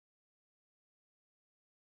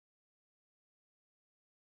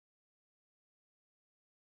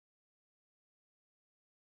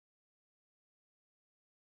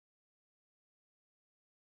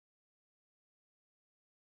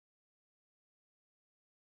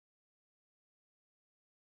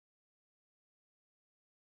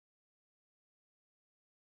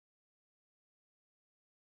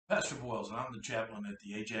Pastor Boyles, and I'm the chaplain at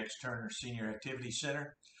the Ajax Turner Senior Activity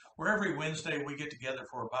Center, where every Wednesday we get together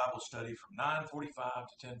for a Bible study from 9:45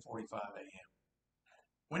 to 10:45 a.m.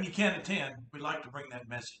 When you can't attend, we'd like to bring that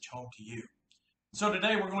message home to you. So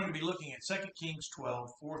today we're going to be looking at 2 Kings 12,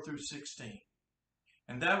 4 through 16.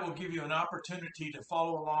 And that will give you an opportunity to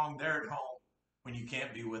follow along there at home when you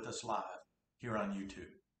can't be with us live here on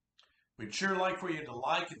YouTube. We'd sure like for you to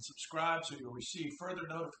like and subscribe so you'll receive further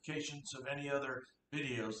notifications of any other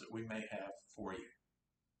videos that we may have for you.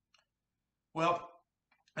 Well,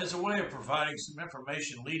 as a way of providing some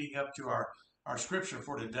information leading up to our scripture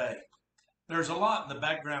for today, there's a lot in the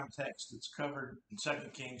background text that's covered in 2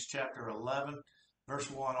 Kings chapter 11, verse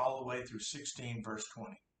 1, all the way through 16, verse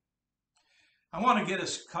 20. I want to get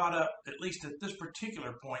us caught up, at least at this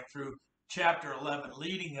particular point, through chapter 11,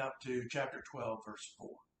 leading up to chapter 12, verse 4.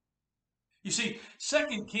 You see,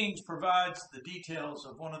 2 Kings provides the details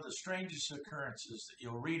of one of the strangest occurrences that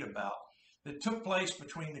you'll read about that took place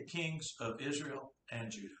between the kings of Israel and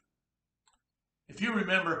Judah. If you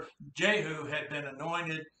remember, Jehu had been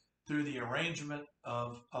anointed through the arrangement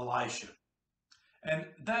of Elisha. And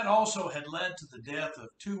that also had led to the death of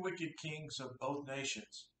two wicked kings of both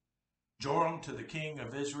nations, Joram to the king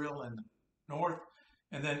of Israel in the north,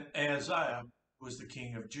 and then Ahaziah was the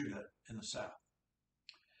king of Judah in the south.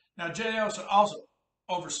 Now, Jehu also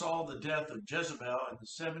oversaw the death of Jezebel and the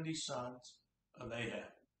 70 sons of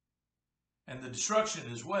Ahab, and the destruction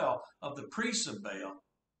as well of the priests of Baal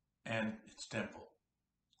and its temple.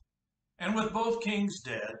 And with both kings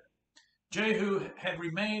dead, Jehu had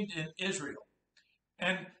remained in Israel,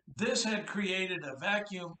 and this had created a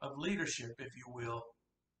vacuum of leadership, if you will,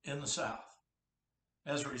 in the south.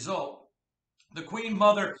 As a result, the queen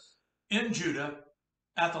mother in Judah,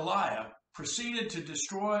 Athaliah, proceeded to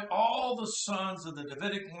destroy all the sons of the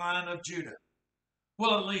Davidic line of Judah.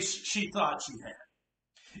 Well, at least she thought she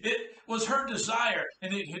had. It was her desire,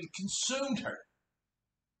 and it had consumed her.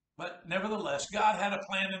 But nevertheless, God had a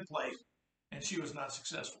plan in place, and she was not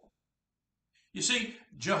successful. You see,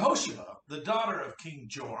 Jehoshaphat, the daughter of King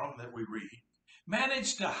Joram that we read,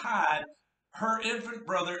 managed to hide her infant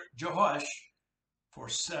brother Joash for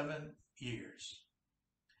 7 years.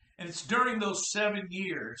 And it's during those 7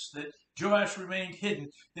 years that Joash remained hidden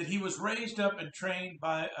that he was raised up and trained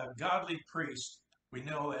by a godly priest we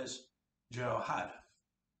know as Jehoiada.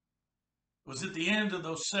 It was at the end of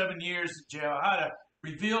those 7 years that Jehoiada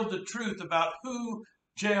revealed the truth about who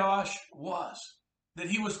Joash was, that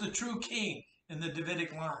he was the true king in the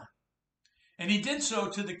Davidic line. And he did so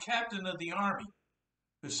to the captain of the army,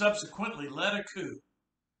 who subsequently led a coup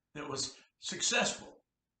that was successful,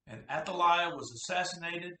 and Athaliah was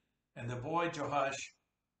assassinated, and the boy Joash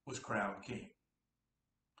was crowned king.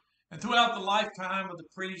 And throughout the lifetime of the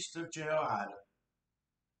priest of Jehoiada,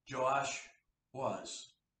 Joash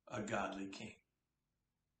was a godly king.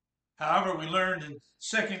 However, we learned in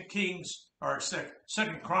 2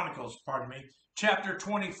 Chronicles, chapter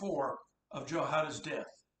 24 of Jehoiada's death.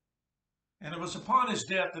 And it was upon his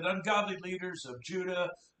death that ungodly leaders of Judah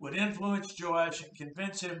would influence Joash and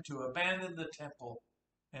convince him to abandon the temple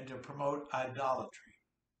and to promote idolatry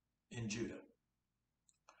in Judah.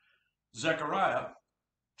 Zechariah,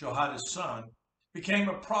 Jehoiada's son, became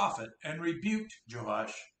a prophet and rebuked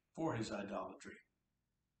Joash for his idolatry.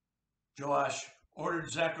 Joash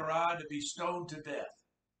ordered Zechariah to be stoned to death.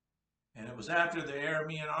 And it was after the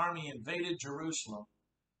Aramean army invaded Jerusalem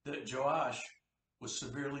that Joash was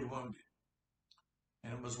severely wounded.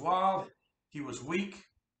 And it was while he was weak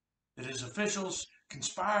that his officials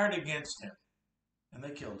conspired against him, and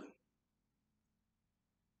they killed him.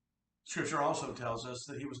 Scripture also tells us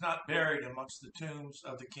that he was not buried amongst the tombs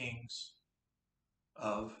of the kings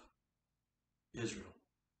of Israel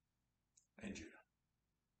and Judah.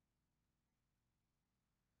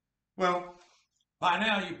 Well, by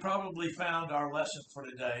now you probably found our lesson for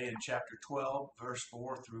today in chapter 12, verse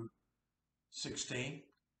 4 through 16.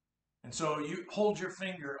 And so you hold your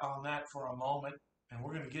finger on that for a moment, and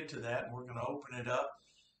we're going to get to that, and we're going to open it up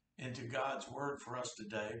into God's word for us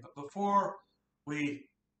today. But before we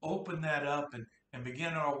open that up and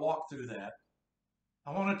begin our walk through that,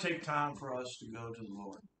 I want to take time for us to go to the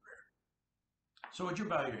Lord in prayer. So would you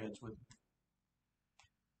bow your heads with me?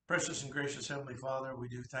 Precious and gracious Heavenly Father, we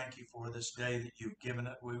do thank you for this day that you've given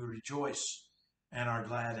it. We rejoice and are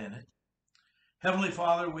glad in it. Heavenly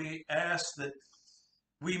Father, we ask that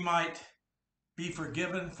we might be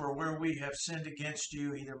forgiven for where we have sinned against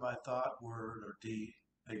you, either by thought, word, or deed,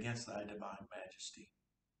 against thy divine majesty.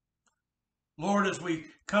 Lord, as we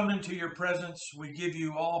come into your presence, we give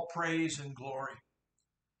you all praise and glory.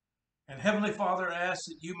 And Heavenly Father, ask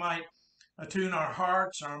that you might Attune our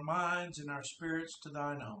hearts, our minds, and our spirits to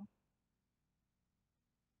thine own.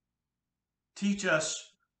 Teach us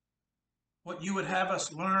what you would have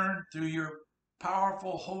us learn through your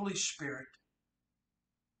powerful Holy Spirit,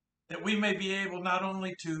 that we may be able not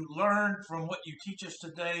only to learn from what you teach us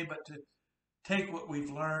today, but to take what we've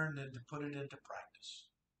learned and to put it into practice.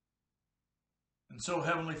 And so,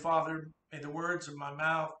 Heavenly Father, may the words of my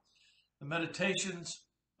mouth, the meditations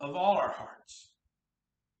of all our hearts,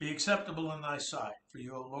 be acceptable in thy sight. For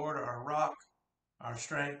you, O Lord, are our rock, our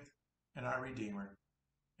strength, and our Redeemer.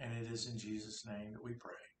 And it is in Jesus' name that we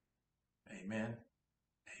pray. Amen.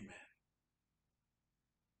 Amen.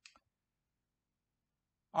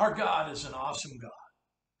 Our God is an awesome God.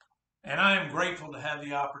 And I am grateful to have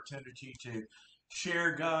the opportunity to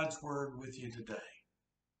share God's word with you today.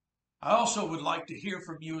 I also would like to hear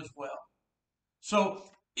from you as well. So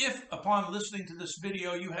if upon listening to this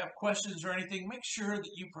video you have questions or anything, make sure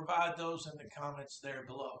that you provide those in the comments there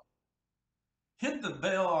below. Hit the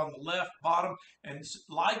bell on the left bottom and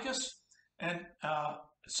like us and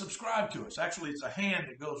subscribe to us. Actually, it's a hand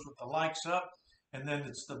that goes with the likes up, and then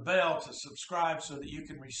it's the bell to subscribe so that you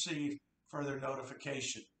can receive further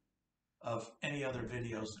notification of any other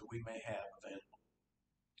videos that we may have available.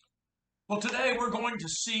 Well, today we're going to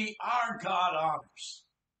see our God honors.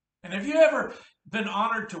 And have you ever been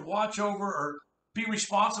honored to watch over or be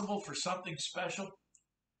responsible for something special?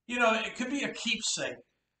 You know, it could be a keepsake.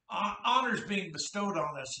 Honors being bestowed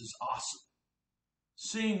on us is awesome.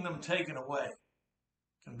 Seeing them taken away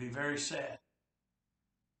can be very sad.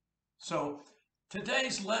 So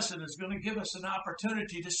today's lesson is going to give us an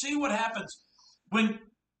opportunity to see what happens when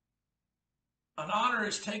an honor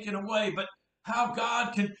is taken away, but how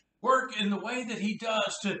God can work in the way that he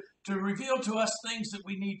does to reveal to us things that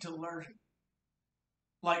we need to learn.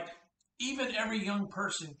 Like, even every young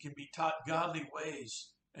person can be taught godly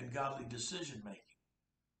ways and godly decision making.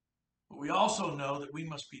 But we also know that we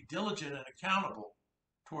must be diligent and accountable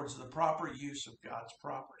towards the proper use of God's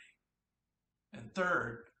property. And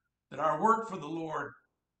third, that our work for the Lord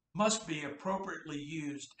must be appropriately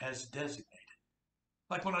used as designated.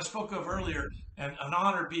 Like when I spoke of earlier, and an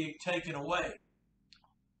honor being taken away.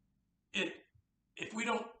 If we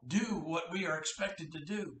don't do what we are expected to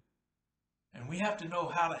do, and we have to know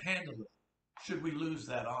how to handle it, should we lose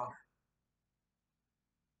that honor.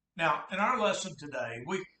 Now, in our lesson today,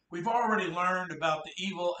 we've already learned about the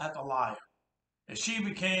evil Athaliah, as she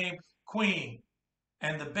became queen,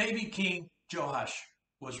 and the baby king Joash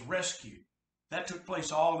was rescued. That took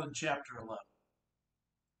place all in chapter 11.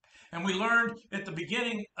 And we learned at the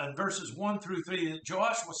beginning in verses 1 through 3 that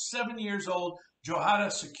Joash was 7 years old. Jehoiada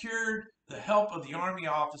secured the help of the army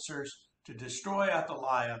officers to destroy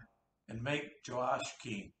Athaliah and make Joash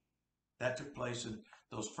king. That took place in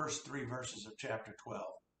those first 3 verses of chapter 12,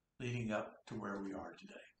 leading up to where we are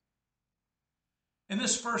today. In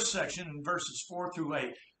this first section, in verses 4 through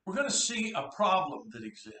 8, we're going to see a problem that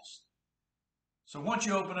exists. So once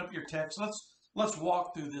you open up your text, let's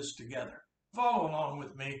walk through this together. Follow along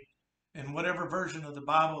with me in whatever version of the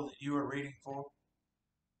Bible that you are reading for.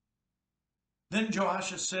 Then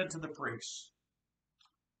Joash said to the priests,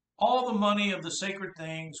 all the money of the sacred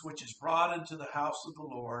things which is brought into the house of the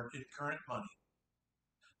Lord in current money,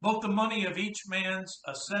 both the money of each man's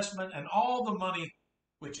assessment and all the money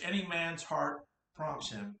which any man's heart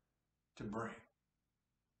prompts him to bring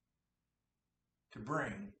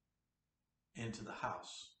into the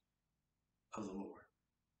house of the Lord.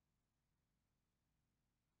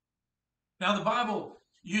 Now the Bible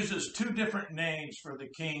uses 2 different names for the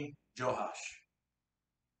king Joash.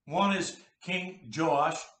 One is King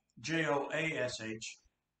Joash, J-O-A-S-H.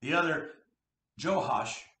 The other,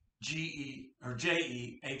 Joash, J-E-H-O-A-S-H.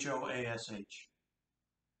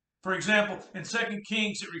 For example, in 2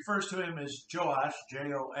 Kings, it refers to him as Joash,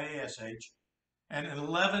 J-O-A-S-H, and in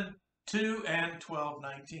 11:2 and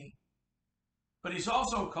 12:19. But he's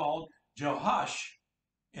also called Joash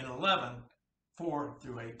in 11:4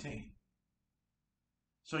 through 18.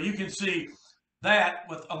 So you can see that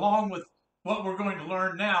along with what we're going to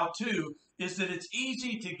learn now too, is that it's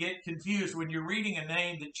easy to get confused when you're reading a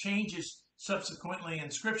name that changes subsequently in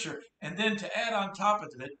Scripture. And then to add on top of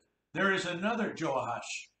it, there is another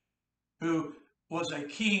Joash who was a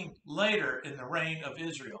king later in the reign of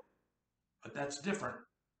Israel. But that's different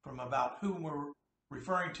from about whom we're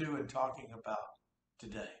referring to and talking about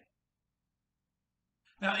today.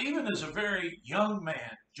 Now, even as a very young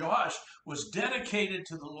man, Joash was dedicated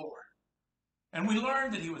to the Lord. And we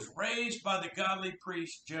learned that he was raised by the godly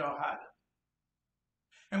priest Jehoiada.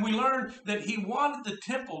 And we learned that he wanted the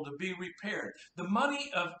temple to be repaired. The money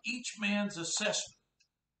of each man's assessment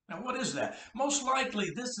Now, what is that? Most likely,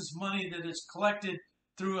 this is money that is collected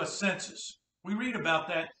through a census. We read about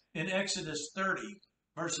that in Exodus 30,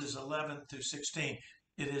 verses 11 through 16.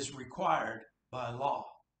 It is required by law.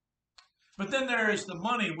 But then there is the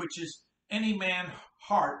money which is any man's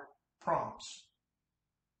heart prompts.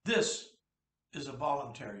 This is a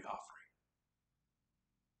voluntary offering.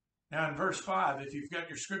 Now in verse 5, if you've got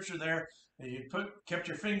your scripture there, and you kept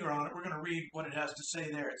your finger on it, we're going to read what it has to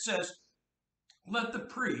say there. It says, let the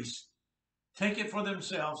priests take it for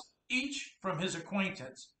themselves, each from his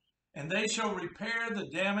acquaintance, and they shall repair the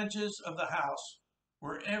damages of the house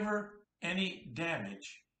wherever any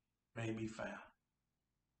damage may be found.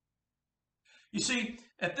 You see,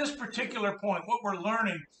 at this particular point, what we're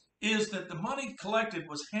learning is that the money collected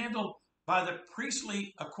was handled by the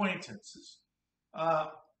priestly acquaintances.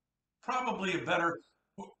 Probably a better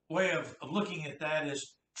way of looking at that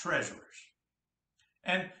is treasurers.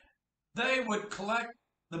 And they would collect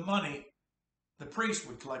the money, the priest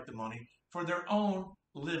would collect the money for their own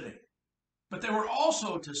living. But they were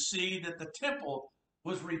also to see that the temple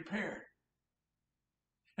was repaired.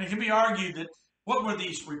 And it can be argued that what were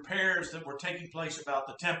these repairs that were taking place about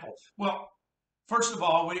the temple? Well, first of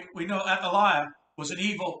all, we know Athaliah was an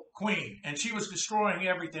evil queen, and she was destroying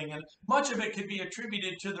everything. And much of it could be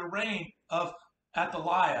attributed to the reign of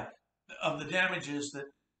Athaliah, of the damages that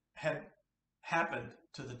had happened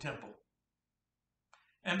to the temple.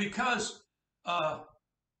 And because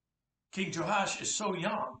King Joash is so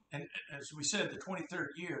young, and as we said, the 23rd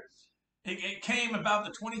year, it came about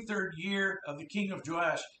the 23rd year of the king of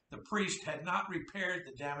Joash, the priest had not repaired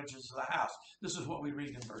the damages of the house. This is what we read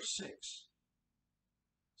in verse 6.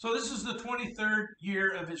 So this is the 23rd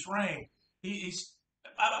year of his reign. He's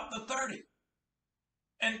about the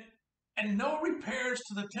 30th. And no repairs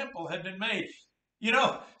to the temple had been made. You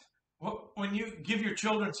know, when you give your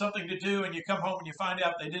children something to do and you come home and you find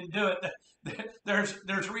out they didn't do it,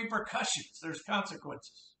 there's repercussions, there's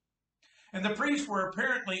consequences. And the priests were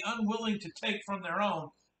apparently unwilling to take from their own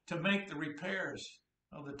to make the repairs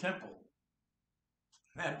of the temple.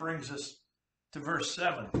 That brings us to verse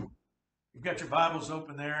 7. You've got your Bibles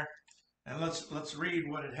open there, and let's read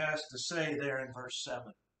what it has to say there in verse 7.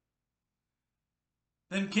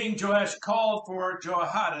 Then King Joash called for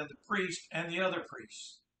Jehoiada the priest and the other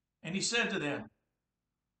priests, and he said to them,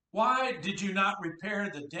 why did you not repair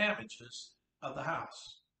the damages of the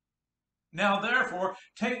house? Now therefore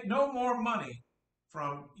take no more money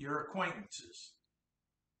from your acquaintances,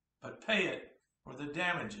 but pay it for the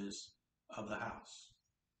damages of the house.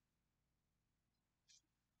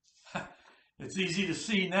 It's easy to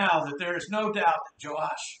see now that there is no doubt that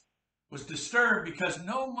Joash was disturbed because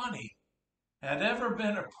no money had ever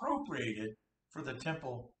been appropriated for the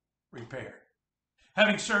temple repair.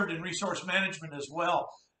 Having served in resource management as well,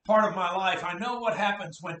 part of my life, I know what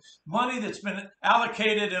happens when money that's been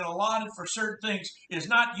allocated and allotted for certain things is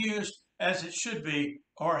not used as it should be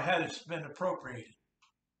or has been appropriated.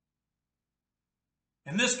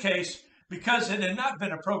 In this case, because it had not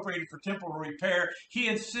been appropriated for temple repair, he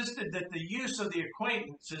insisted that the use of the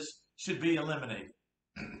acquaintances should be eliminated.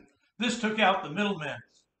 This took out the middlemen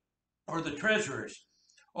or the treasurers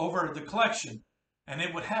over the collection, and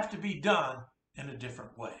it would have to be done in a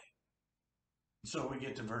different way. So we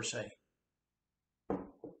get to verse 8.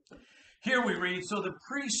 Here we read, so the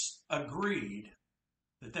priests agreed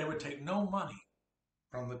that they would take no money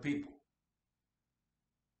from the people,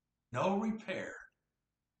 no repair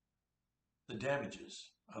the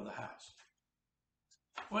damages of the house.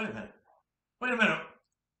 Wait a minute.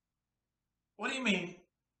 What do you mean,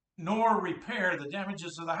 nor repair the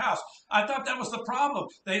damages of the house? I thought that was the problem.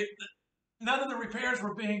 None of the repairs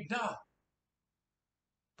were being done.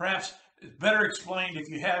 Perhaps it's better explained if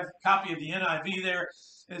you have a copy of the NIV there,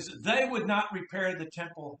 is they would not repair the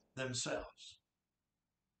temple themselves.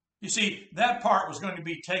 You see, that part was going to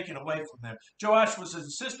be taken away from them. Joash was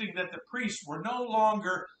insisting that the priests were no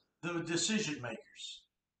longer the decision makers.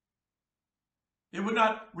 It would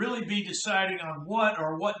not really be deciding on what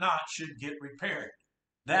or what not should get repaired.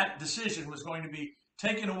 That decision was going to be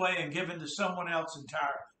taken away and given to someone else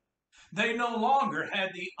entirely. They no longer had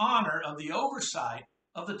the honor of the oversight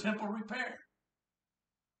of the temple repair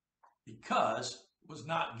because it was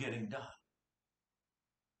not getting done.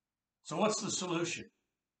 So what's the solution?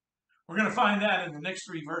 We're going to find that in the next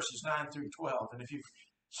 3 verses, 9 through 12. And if you're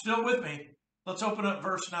still with me, let's open up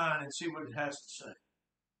verse 9 and see what it has to say.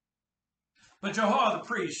 But Jehoiada the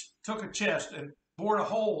priest took a chest and bored a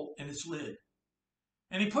hole in its lid.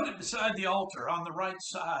 And he put it beside the altar on the right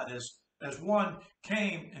side as one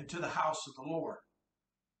came into the house of the Lord.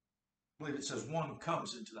 I believe it says one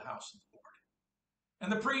comes into the house of the Lord.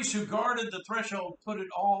 And the priests who guarded the threshold put it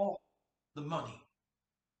all the money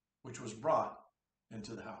which was brought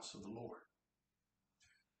into the house of the Lord.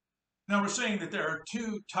 Now we're saying that there are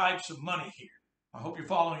two types of money here. I hope you're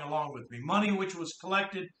following along with me. Money which was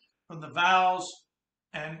collected from the vows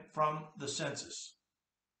and from the census.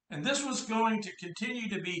 And this was going to continue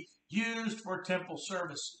to be used for temple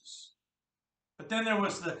services. But then there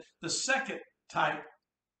was the second type,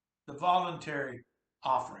 the voluntary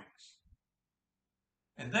offerings.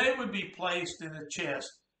 And they would be placed in a chest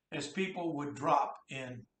as people would drop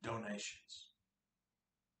in donations.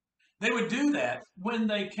 They would do that when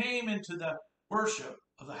they came into the worship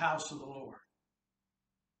of the house of the Lord.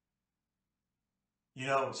 You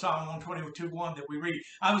know, Psalm 122:1 that we read,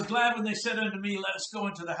 I was glad when they said unto me, let us go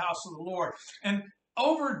into the house of the Lord. And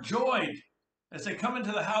overjoyed as they come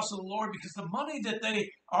into the house of the Lord, because the money that they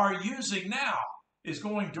are using now is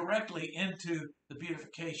going directly into the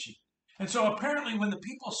beautification. And so apparently when the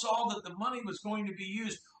people saw that the money was going to be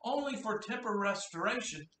used only for temple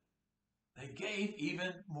restoration, they gave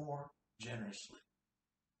even more generously.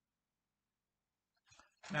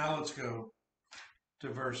 Now let's go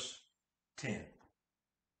to verse 10.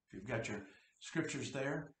 If you've got your scriptures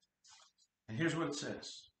there. And here's what it says.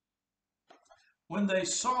 When they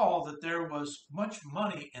saw that there was much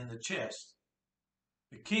money in the chest,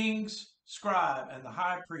 the king's scribe and the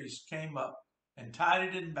high priest came up and tied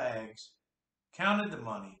it in bags, counted the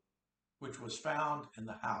money which was found in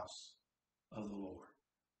the house of the Lord.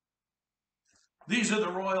 These are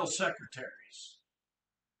the royal secretaries,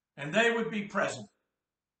 and they would be present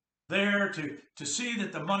there to see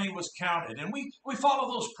that the money was counted. And we follow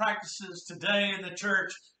those practices today in the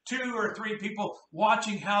church, 2 or 3 people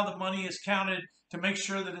watching how the money is counted to make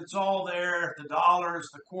sure that it's all there, the dollars,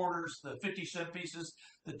 the quarters, the 50-cent pieces,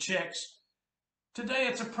 the checks. Today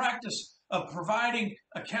it's a practice of providing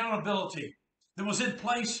accountability that was in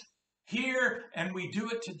place here, and we do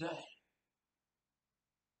it today.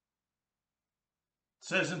 It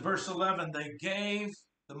says in verse 11, they gave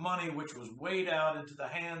the money which was weighed out into the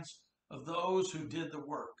hands of those who did the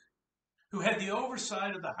work, who had the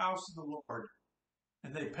oversight of the house of the Lord,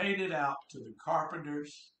 and they paid it out to the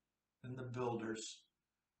carpenters and the builders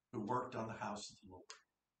who worked on the house of the Lord.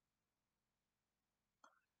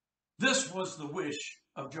 This was the wish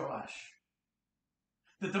of Joash,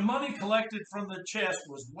 that the money collected from the chest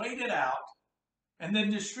was weighted out and then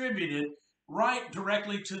distributed right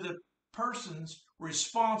directly to the persons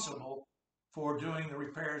responsible for doing the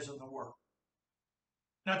repairs and the work.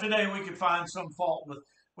 Now today we can find some fault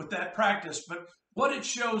with that practice, but what it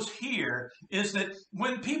shows here is that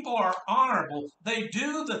when people are honorable, they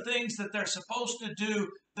do the things that they're supposed to do,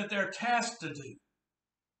 that they're tasked to do.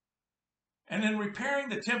 And in repairing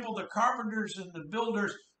the temple, the carpenters and the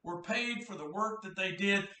builders were paid for the work that they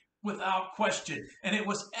did without question. And it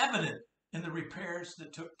was evident in the repairs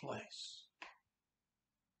that took place.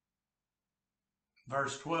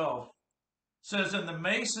 Verse 12 says, and the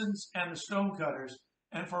masons and the stonecutters,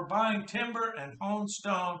 and for buying timber and hewn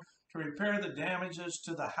stone to repair the damages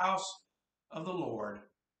to the house of the Lord,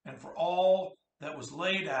 and for all that was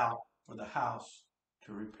laid out for the house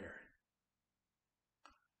to repair it.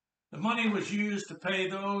 The money was used to pay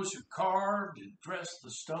those who carved and dressed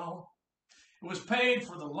the stone. It was paid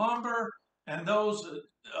for the lumber and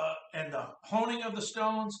and the honing of the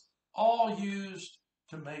stones, all used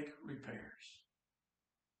to make repairs.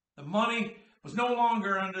 The money was no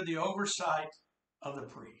longer under the oversight of the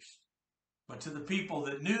priest, but to the people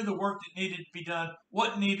that knew the work that needed to be done,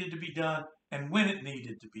 what needed to be done, and when it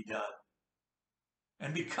needed to be done.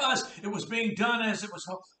 And because it was being done as it was,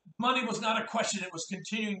 money was not a question, it was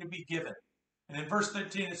continuing to be given. And in verse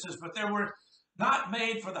 13 it says, but there were not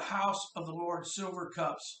made for the house of the Lord silver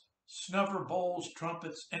cups, snuffer bowls,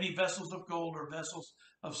 trumpets, any vessels of gold or vessels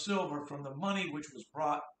of silver from the money which was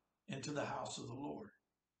brought into the house of the Lord.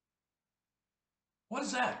 What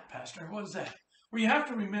is that, Pastor? What is that? Well, you have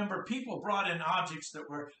to remember people brought in objects that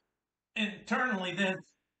were internally then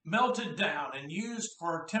melted down and used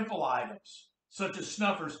for temple items, such as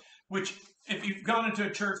snuffers, which if you've gone into a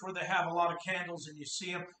church where they have a lot of candles and you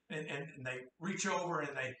see them and they reach over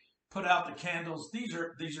and they put out the candles, these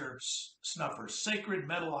are snuffers, sacred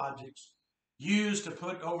metal objects used to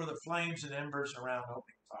put over the flames and embers around open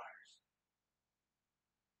fires.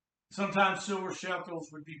 Sometimes silver shekels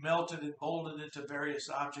would be melted and molded into various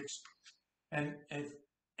objects. And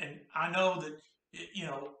I know that,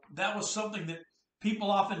 that was something that people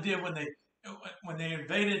often did when they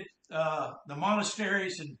invaded the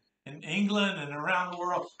monasteries in England and around the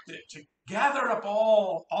world to gather up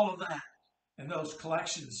all of that and those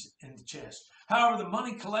collections in the chest. However, the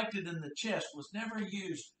money collected in the chest was never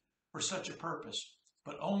used for such a purpose.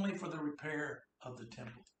 but only for the repair of the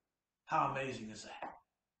temple. How amazing is that?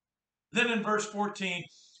 Then in verse 14,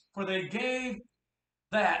 for they gave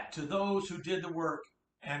that to those who did the work,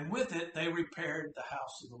 and with it they repaired the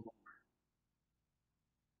house of the Lord.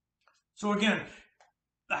 So again,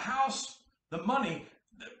 the house, the money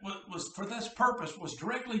that was for this purpose was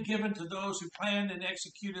directly given to those who planned and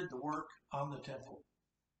executed the work on the temple.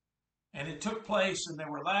 And it took place, and they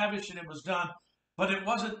were lavish, and it was done. But it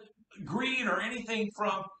wasn't greed or anything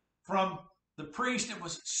from the priest. It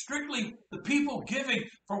was strictly the people giving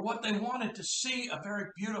for what they wanted to see a very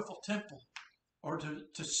beautiful temple, or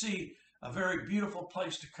to see a very beautiful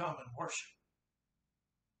place to come and worship.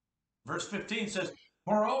 Verse 15 says,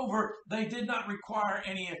 moreover, they did not require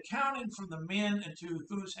any accounting from the men into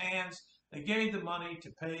whose hands they gave the money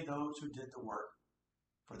to pay those who did the work,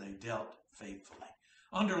 for they dealt faithfully.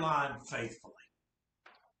 Underline faithfully.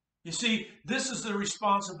 You see, this is the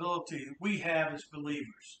responsibility that we have as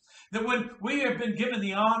believers. That when we have been given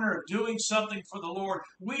the honor of doing something for the Lord,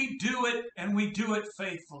 we do it, and we do it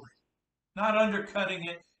faithfully. Not undercutting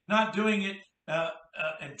it, not doing it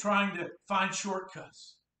and trying to find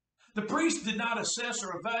shortcuts. The priest did not assess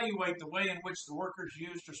or evaluate the way in which the workers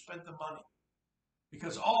used or spent the money,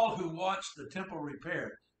 because all who watched the temple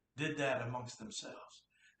repair did that amongst themselves.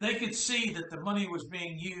 They could see that the money was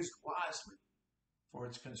being used wisely for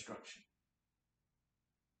its construction.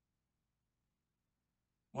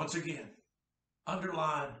 Once again,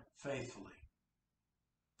 underline faithfully.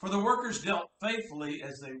 For the workers dealt faithfully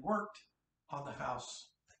as they worked on the house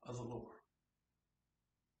of the Lord.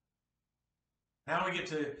 Now we get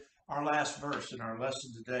to our last verse in our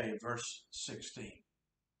lesson today, verse 16.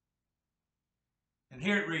 And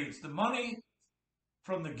here it reads, the money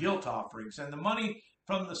from the guilt offerings and the money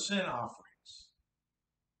from the sin offerings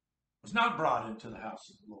was not brought into the house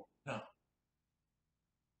of the Lord. No.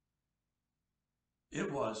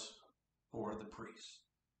 It was for the priests.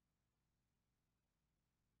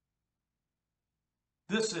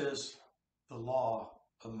 This is the law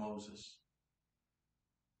of Moses.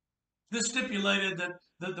 This stipulated that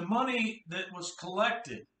the money that was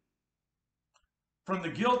collected from the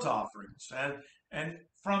guilt offerings and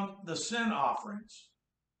from the sin offerings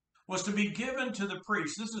was to be given to the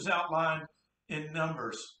priests. This is outlined in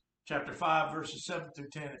Numbers chapter 5, verses 7 through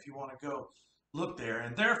 10, if you want to go look there.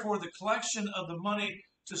 And therefore, the collection of the money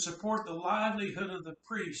to support the livelihood of the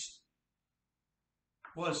priest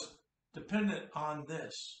was dependent on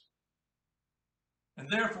this. And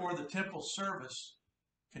therefore, the temple service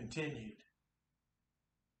continued.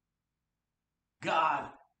 God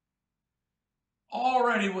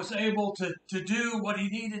already was able to do what he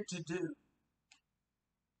needed to do.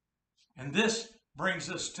 And this brings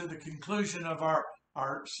us to the conclusion of our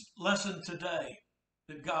lesson today,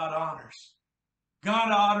 that God honors.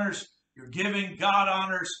 God honors your giving. God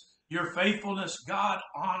honors your faithfulness. God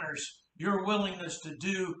honors your willingness to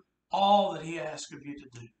do all that he asks of you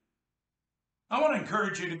to do. I want to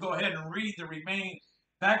encourage you to go ahead and read the remaining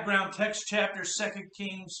background text chapters, 2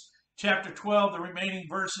 Kings chapter 12, the remaining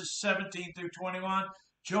verses 17 through 21.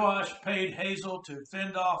 Joash paid Hazael to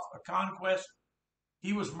fend off a conquest.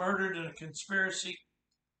 He was murdered in a conspiracy.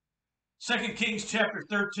 2 Kings chapter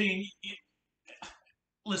 13.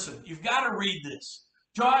 Listen, you've got to read this.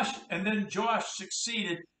 Joash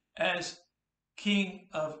succeeded as king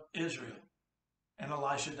of Israel, and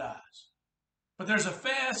Elisha dies. But there's a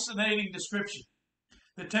fascinating description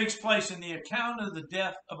that takes place in the account of the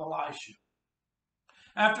death of Elisha.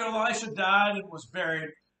 After Elisha died and was buried,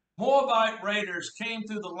 Moabite raiders came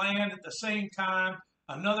through the land at the same time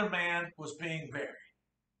another man was being buried.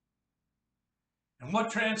 And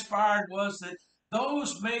what transpired was that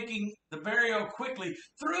those making the burial quickly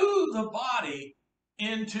threw the body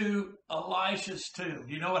into Elisha's tomb.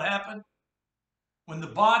 Do you know what happened? When the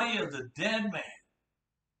body of the dead man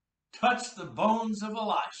touched the bones of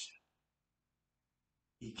Elisha,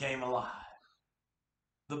 he came alive.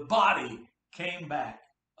 The body came back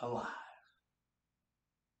alive.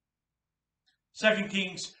 2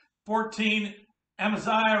 Kings 14,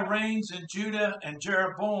 Amaziah reigns in Judah and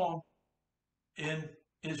Jeroboam in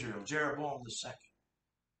Israel. Jeroboam the second.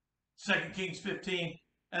 2 Kings 15,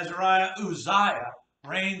 Uzziah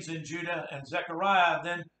reigns in Judah, and Zechariah,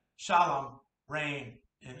 then Shallum, reigned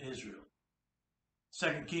in Israel.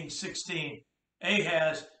 2 Kings 16,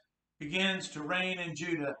 Ahaz begins to reign in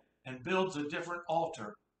Judah and builds a different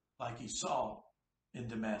altar like he saw in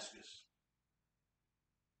Damascus.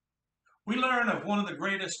 We learn of one of the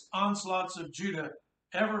greatest onslaughts of Judah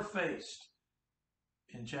ever faced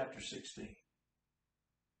in chapter 16.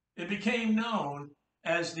 It became known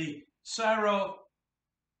as the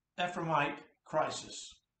Syro-Ephraimite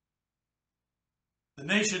crisis. The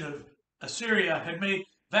nation of Assyria had made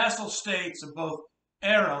vassal states of both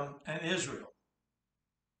Aram and Israel.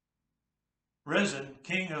 Rezin,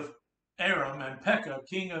 king of Aram, and Pekah,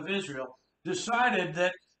 king of Israel, decided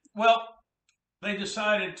that, they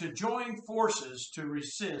decided to join forces to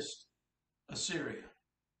resist Assyria.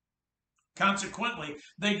 Consequently,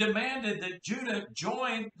 they demanded that Judah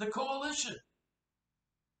join the coalition.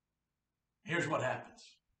 Here's what happens.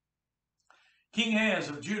 King Ahaz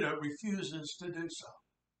of Judah refuses to do so.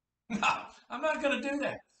 No, I'm not going to do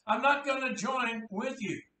that. I'm not going to join with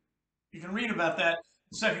you. You can read about that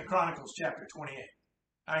in 2 Chronicles chapter 28.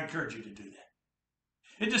 I encourage you to do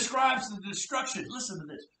that. It describes the destruction, listen to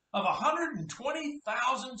this, of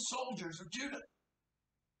 120,000 soldiers of Judah.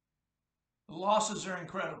 The losses are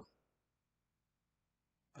incredible.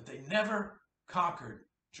 But they never conquered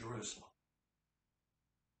Jerusalem.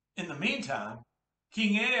 In the meantime,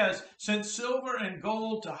 King Ahaz sent silver and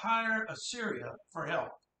gold to hire Assyria for help.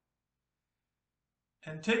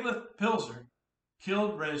 And Tiglath-Pileser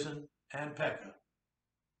killed Rezin and Pekah,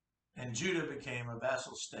 and Judah became a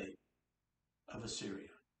vassal state of Assyria.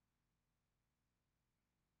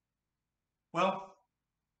 Well,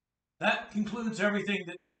 that concludes everything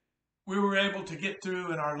that we were able to get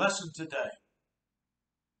through in our lesson today.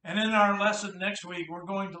 And in our lesson next week, we're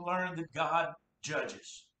going to learn that God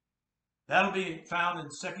judges. That'll be found in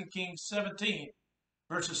 2 Kings 17,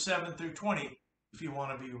 verses 7 through 20, if you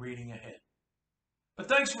want to be reading ahead. But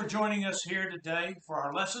thanks for joining us here today for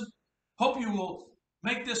our lesson. Hope you will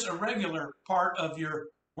make this a regular part of your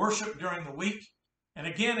worship during the week. And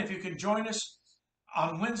again, if you can join us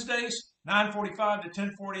on Wednesdays, 9:45 to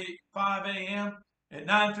 10:45 a.m. at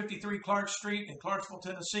 953 Clark Street in Clarksville,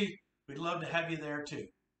 Tennessee, we'd love to have you there too.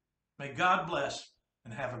 May God bless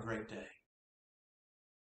and have a great day.